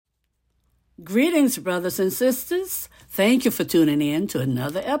Greetings, brothers and sisters. Thank you for tuning in to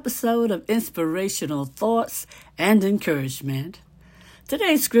another episode of Inspirational Thoughts and Encouragement.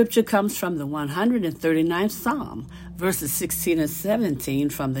 Today's scripture comes from the 139th Psalm, verses 16 and 17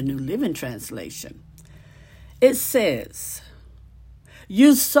 from the New Living Translation. It says,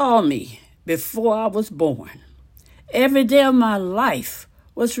 "You saw me before I was born. Every day of my life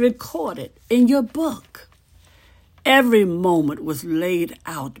was recorded in your book. Every moment was laid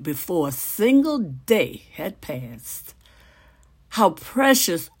out before a single day had passed. How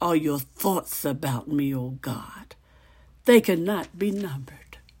precious are your thoughts about me, O God. They cannot be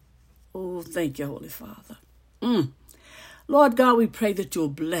numbered." Oh, thank you, Holy Father. Lord God, we pray that you'll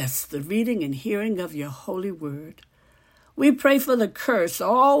bless the reading and hearing of your holy word. We pray for the courage to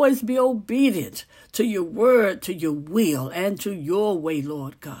always be obedient to your word, to your will, and to your way,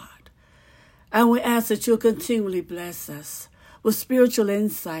 Lord God. And we ask that you'll continually bless us with spiritual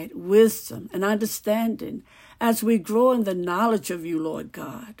insight, wisdom, and understanding as we grow in the knowledge of you, Lord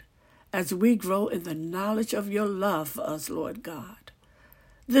God, as we grow in the knowledge of your love for us, Lord God.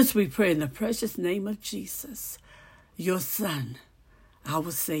 This we pray in the precious name of Jesus, your Son, our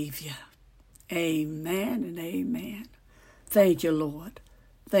Savior. Amen and amen. Thank you, Lord.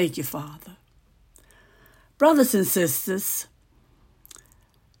 Thank you, Father. Brothers and sisters,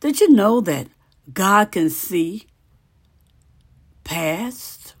 did you know that God can see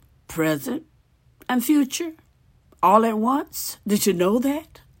past, present, and future all at once? Did you know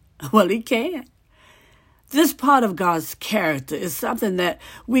that? Well, he can. This part of God's character is something that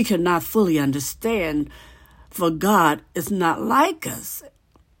we cannot fully understand, for God is not like us.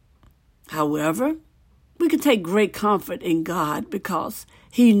 However, we can take great comfort in God because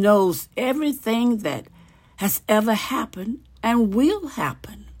he knows everything that has ever happened and will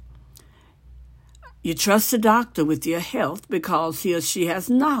happen. You trust a doctor with your health because he or she has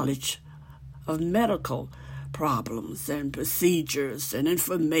knowledge of medical problems and procedures and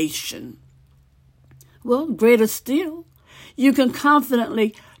information. Well, greater still, you can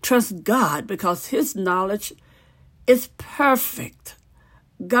confidently trust God because his knowledge is perfect.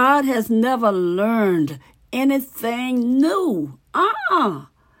 God has never learned anything new.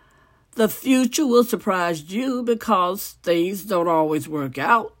 The future will surprise you because things don't always work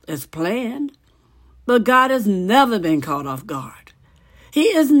out as planned. But God has never been caught off guard. He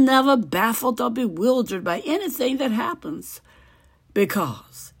is never baffled or bewildered by anything that happens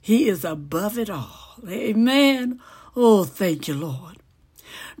because he is above it all. Amen. Oh, thank you, Lord.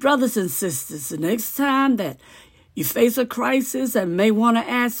 Brothers and sisters, the next time that you face a crisis and may want to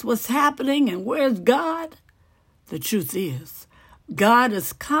ask what's happening and where's God, the truth is, God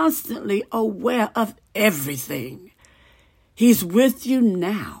is constantly aware of everything. He's with you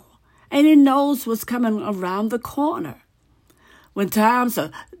now, and he knows what's coming around the corner. When times are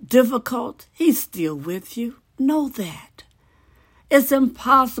difficult, he's still with you. Know that. It's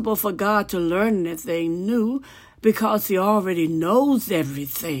impossible for God to learn anything new because he already knows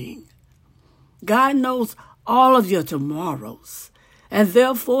everything. God knows all of your tomorrows, and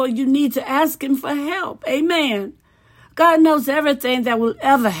therefore you need to ask him for help. Amen. God knows everything that will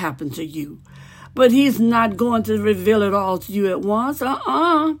ever happen to you, but he's not going to reveal it all to you at once.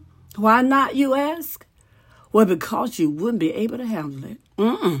 Why not, you ask? Well, because you wouldn't be able to handle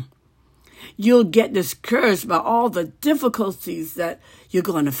it. You'll get discouraged by all the difficulties that you're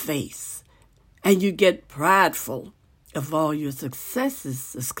going to face, and you get prideful of all your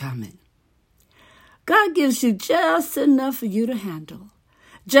successes that's coming. God gives you just enough for you to handle,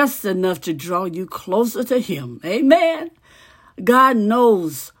 just enough to draw you closer to him. Amen. God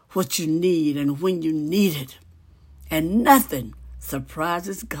knows what you need and when you need it, and nothing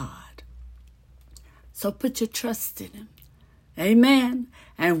surprises God. So put your trust in him. Amen.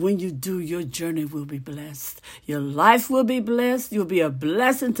 And when you do, your journey will be blessed. Your life will be blessed. You'll be a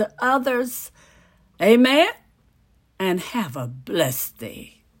blessing to others. Amen. And have a blessed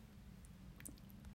day.